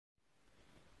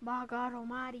By God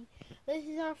Almighty, this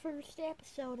is our first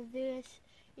episode of this.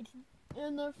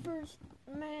 And the first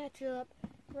matchup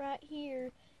right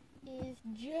here is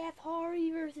Jeff Hardy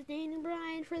versus Daniel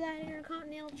Bryan for that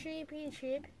Intercontinental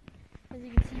Championship. As you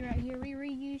can see right here, we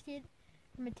reused it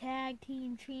from a tag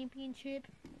team championship.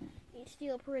 It's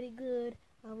still pretty good.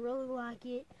 I really like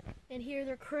it. And here's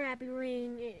their crappy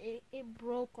ring. It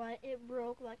broke like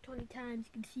 20 times.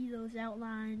 You can see those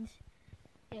outlines.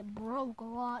 It broke a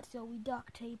lot, so we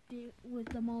duct taped it with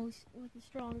the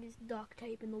strongest duct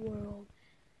tape in the world,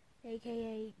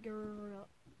 aka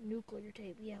nuclear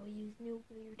tape. Yeah, we used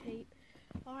nuclear tape.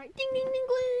 All right, ding ding ding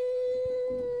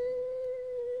ding.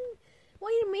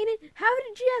 Wait a minute, how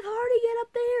did Jeff Hardy get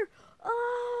up there?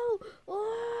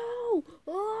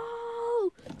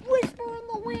 Oh! Whisper in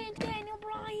the wind, Daniel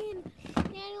Bryan.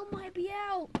 Daniel might be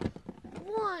out.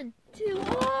 1, 2,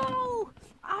 oh!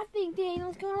 I think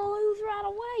Daniel's gonna lose right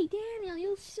away. Daniel,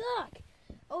 you suck.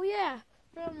 Oh yeah,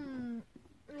 from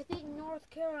I think North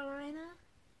Carolina,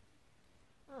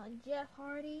 Jeff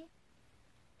Hardy,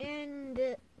 and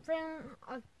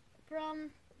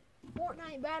from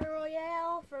Fortnite Battle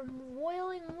Royale from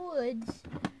Wailing Woods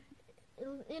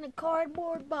in a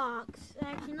cardboard box.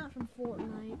 Actually, not from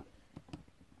Fortnite.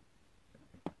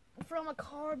 From a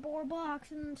cardboard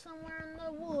box and somewhere in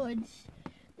the woods.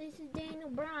 This is Daniel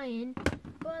Bryan,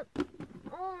 but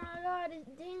oh my God,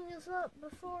 Daniel's up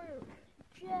before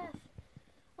Jeff.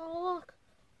 Oh look,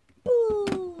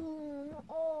 boom!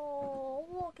 Oh,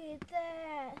 look at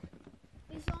that.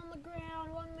 He's on the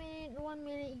ground. 1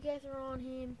 minute. You guys are on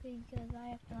him because I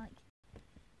have to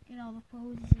get all the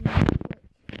poses in real quick.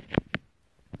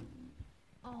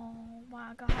 Oh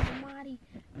my God Almighty!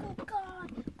 Good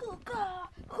God! Good God!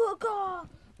 Good God!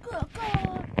 Good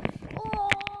God!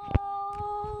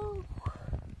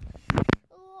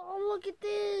 Oh, look at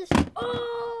this!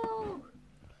 Oh,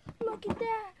 look at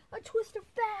that! A twist of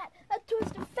fat! A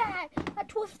twist of fat! A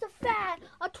twist of fat!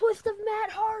 A twist of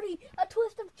Matt Hardy! A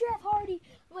twist of Jeff Hardy!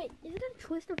 Wait, is it a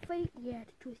twist of fate? Yeah,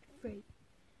 it's a twist of fate.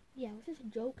 Yeah, I was just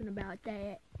joking about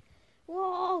that.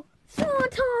 Whoa!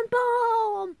 Swanton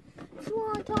bomb!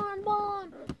 Swanton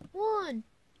bomb! 1,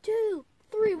 2,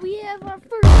 3. We have our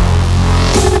first.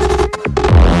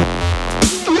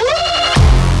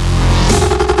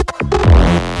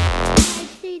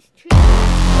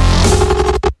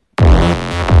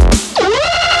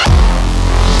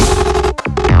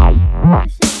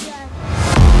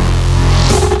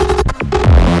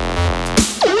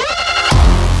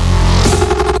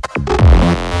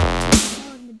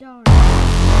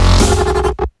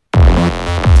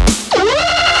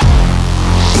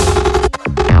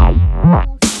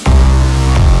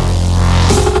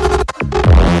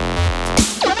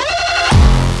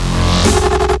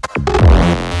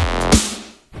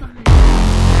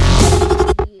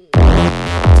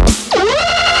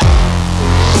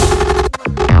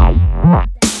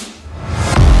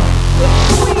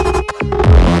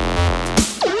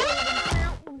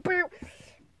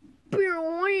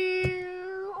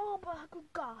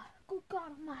 Good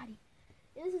God Almighty.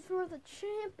 This is for the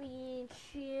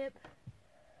championship.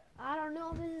 I don't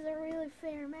know if this is a really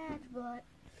fair match, but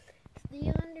it's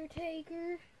The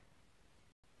Undertaker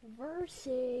versus...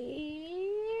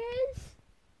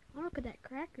 Oh, look at that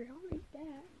cracker. I'll eat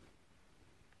that.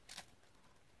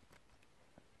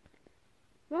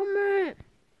 1 minute.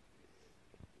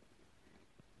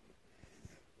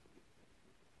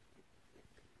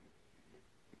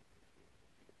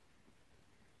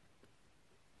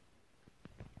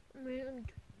 Man,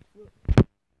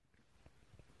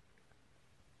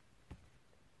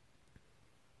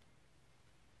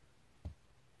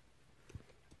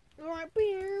 alright,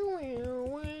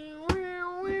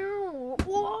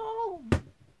 whoa!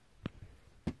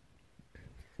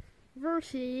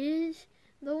 Versus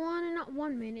the one in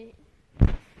 1 minute.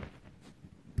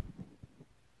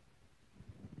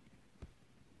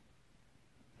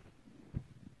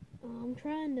 I'm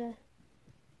trying to.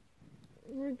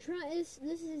 This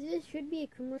should be a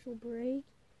commercial break,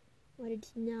 but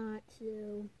it's not.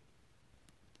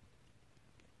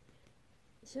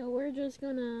 So we're just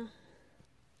gonna.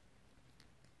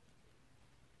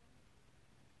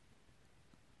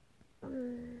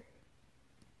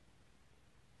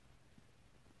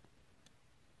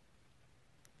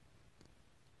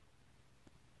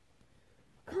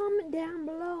 Comment down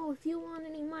below if you want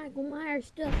any Michael Myers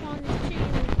stuff on this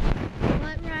channel.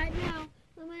 But right now,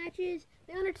 the match is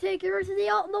The Undertaker versus the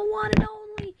one and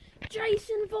only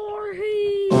Jason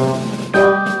Voorhees.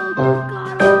 Oh, good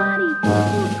God Almighty!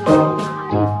 Good God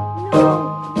Almighty! No!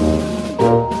 It's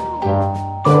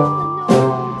the no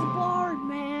holds barred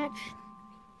match.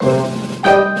 Come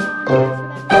on,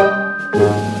 that's what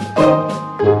I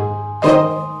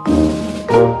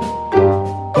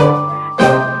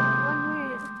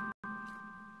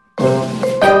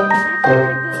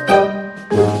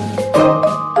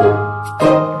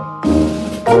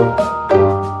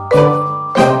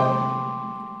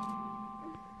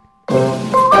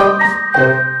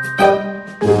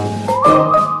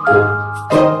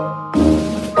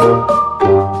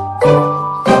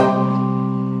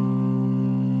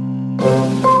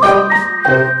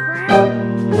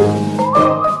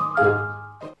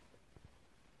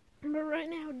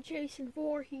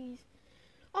before he's...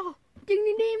 Oh, ding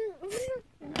ding ding!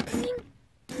 Ding,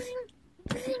 ding,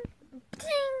 ding,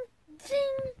 ding,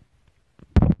 ding.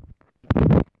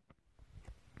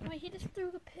 Wait, he just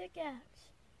threw the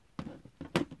pickaxe.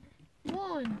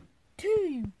 1,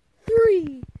 2,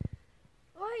 3.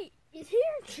 Wait, is he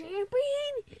our champion?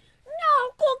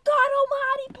 No, good God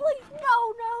Almighty, please, no.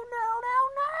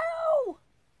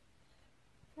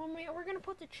 Well, man, we're gonna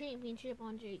put the championship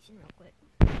on Jason real quick.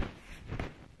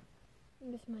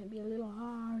 This might be a little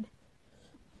hard.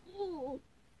 Oh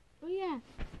yeah,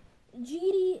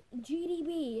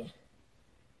 GDB.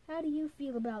 How do you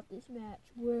feel about this match?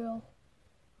 Well,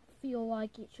 I feel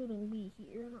like it shouldn't be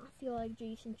here, and I feel like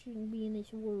Jason shouldn't be in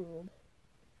this world.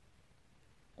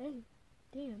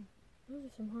 Damn, those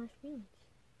are some harsh feelings.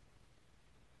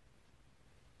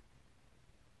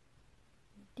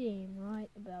 Damn right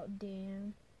about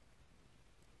damn.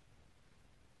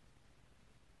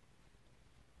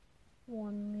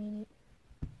 1 minute.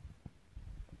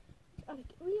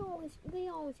 They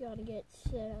always gotta get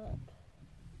set up.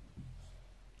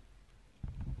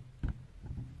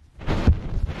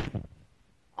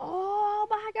 Oh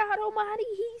my God Almighty,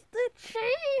 he's the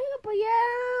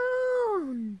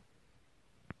champion!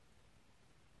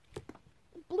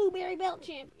 Blueberry Belt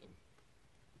champion.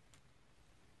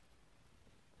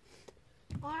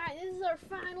 Alright, this is our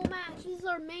final match. This is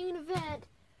our main event.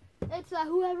 It's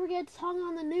whoever gets hung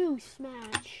on the noose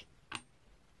match.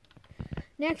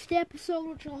 Next episode,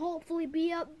 which will hopefully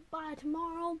be up by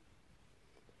tomorrow.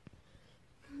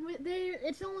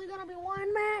 It's only gonna be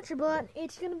one match, but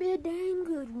it's gonna be a damn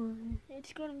good one.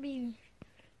 It's gonna be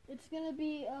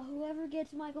whoever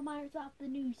gets Michael Myers off the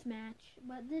noose match.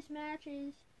 But this match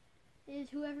is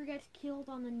whoever gets killed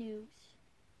on the noose,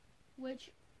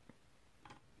 which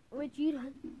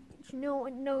no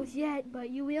one knows yet, but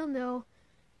you will know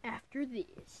after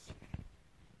this.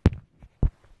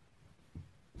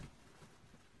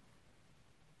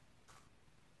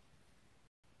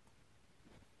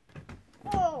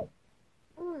 Oh!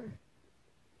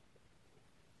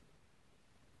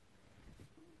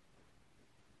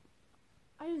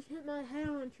 I just hit my head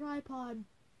on a tripod.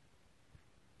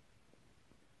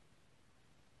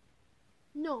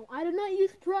 No, I do not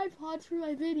use tripods for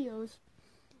my videos.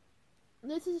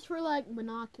 This is for like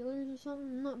binoculars or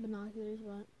something. Not binoculars,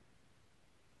 but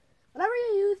whatever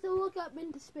you use to look up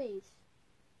into space.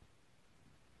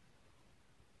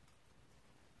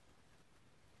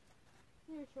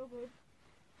 You're so good.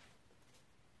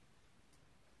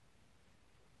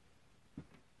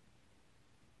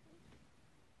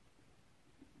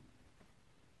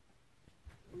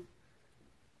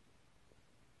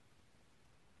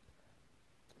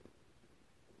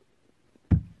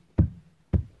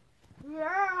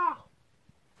 Yeah!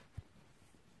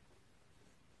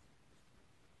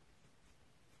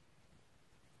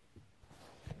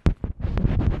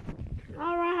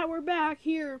 Alright, we're back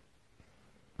here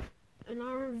in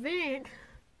our event.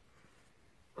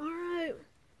 Alright.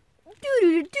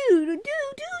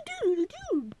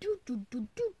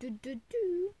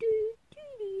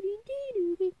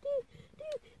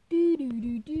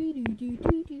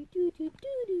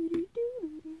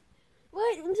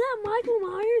 Wait, is that Michael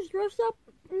Myers dressed up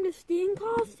in the Sting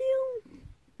costume?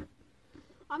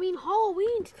 I mean,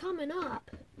 Halloween's coming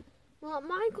up. Well,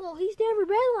 Michael, he's never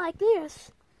been like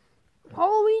this.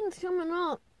 Halloween's coming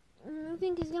up. I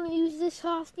think he's going to use this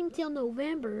costume till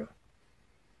November.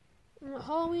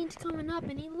 Halloween's coming up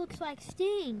and he looks like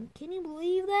Sting. Can you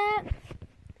believe that?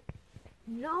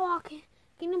 No, I can't.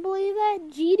 Can you believe that?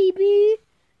 GDB?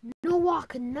 No, I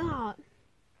cannot.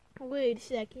 Wait a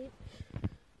second.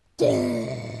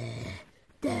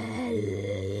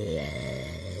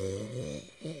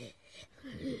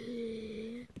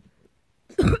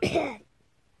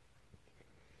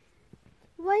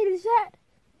 Wait, is that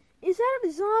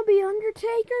a zombie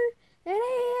Undertaker? It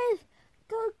is!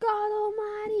 Good God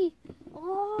Almighty!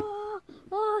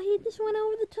 Oh, he just went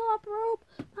over the top rope.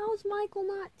 How is Michael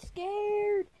not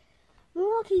scared?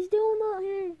 Look, he's doing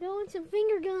some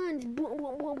finger guns. Boom,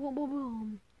 boom, boom, boom, boom,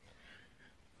 boom.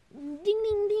 Ding,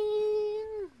 ding,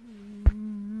 ding.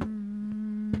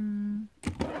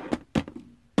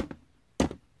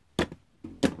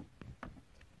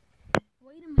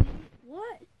 Wait a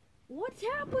minute. What's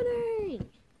happening?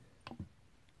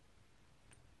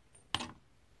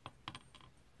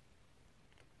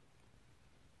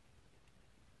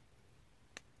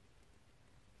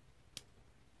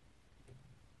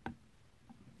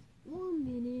 One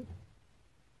minute.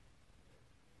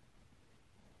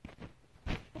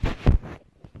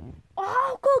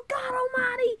 Oh, good God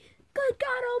Almighty! Good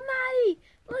God Almighty!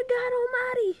 Good God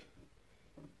Almighty!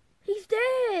 He's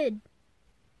dead!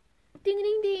 Ding,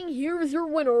 ding,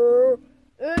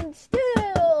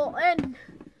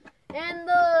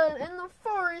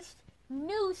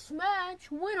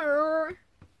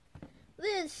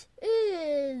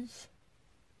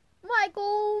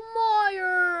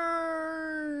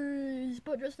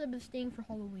 I've been staying for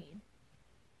Halloween.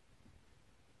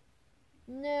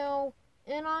 Now,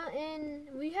 and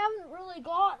we haven't really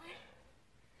got.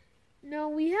 No,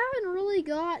 we haven't really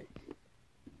got.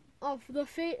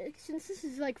 Since this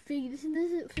is like since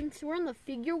we're in the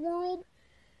figure world,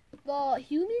 the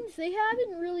humans they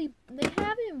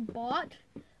haven't bought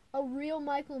a real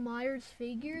Michael Myers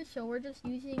figure, so we're just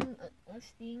using a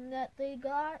Steam that they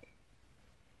got.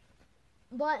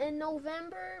 But in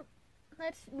November,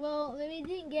 they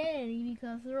didn't get any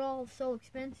because they're all so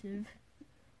expensive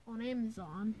on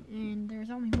Amazon, and there's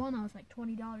only one that was like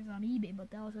 $20 on eBay,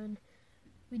 but that was when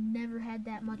we never had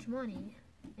that much money,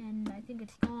 and I think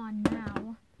it's gone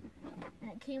now.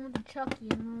 And it came with a Chucky,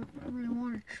 and I really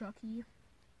wanted Chucky,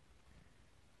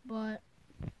 but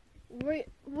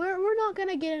we're not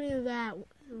gonna get any of that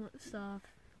stuff.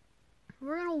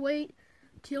 We're gonna wait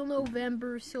till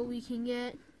November so we can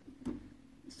get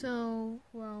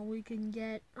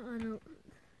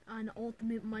an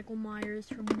ultimate Michael Myers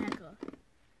from NECA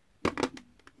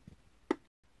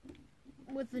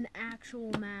with an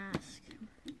actual mask,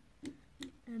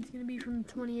 and it's gonna be from the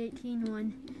 2018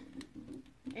 one.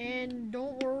 And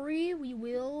don't worry, we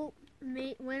will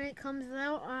make when it comes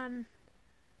out on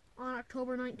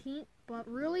October 19th. But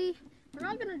really, we're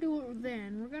not gonna do it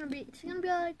then. It's gonna be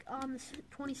like on the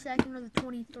 22nd or the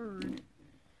 23rd,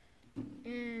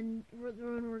 and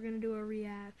we're gonna do our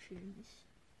reactions.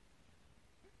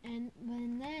 And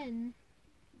then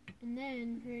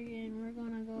today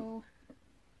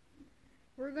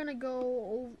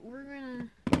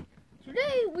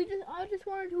I just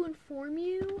wanted to inform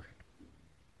you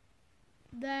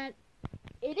that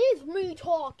it is me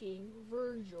talking,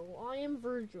 Virgil. I am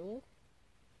Virgil.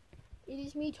 It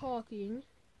is me talking.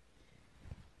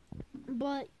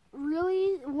 But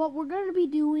really, what we're going to be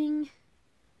doing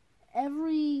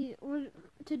today,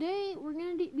 we're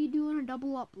going to be doing a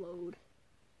double upload.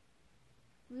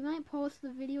 We might post the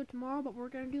video tomorrow, but we're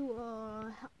going to do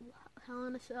Hell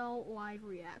in a Cell live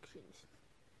reactions.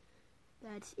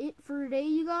 That's it for today,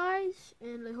 you guys,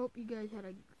 and I hope you guys had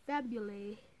a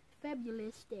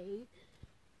fabulous day.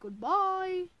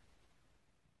 Goodbye.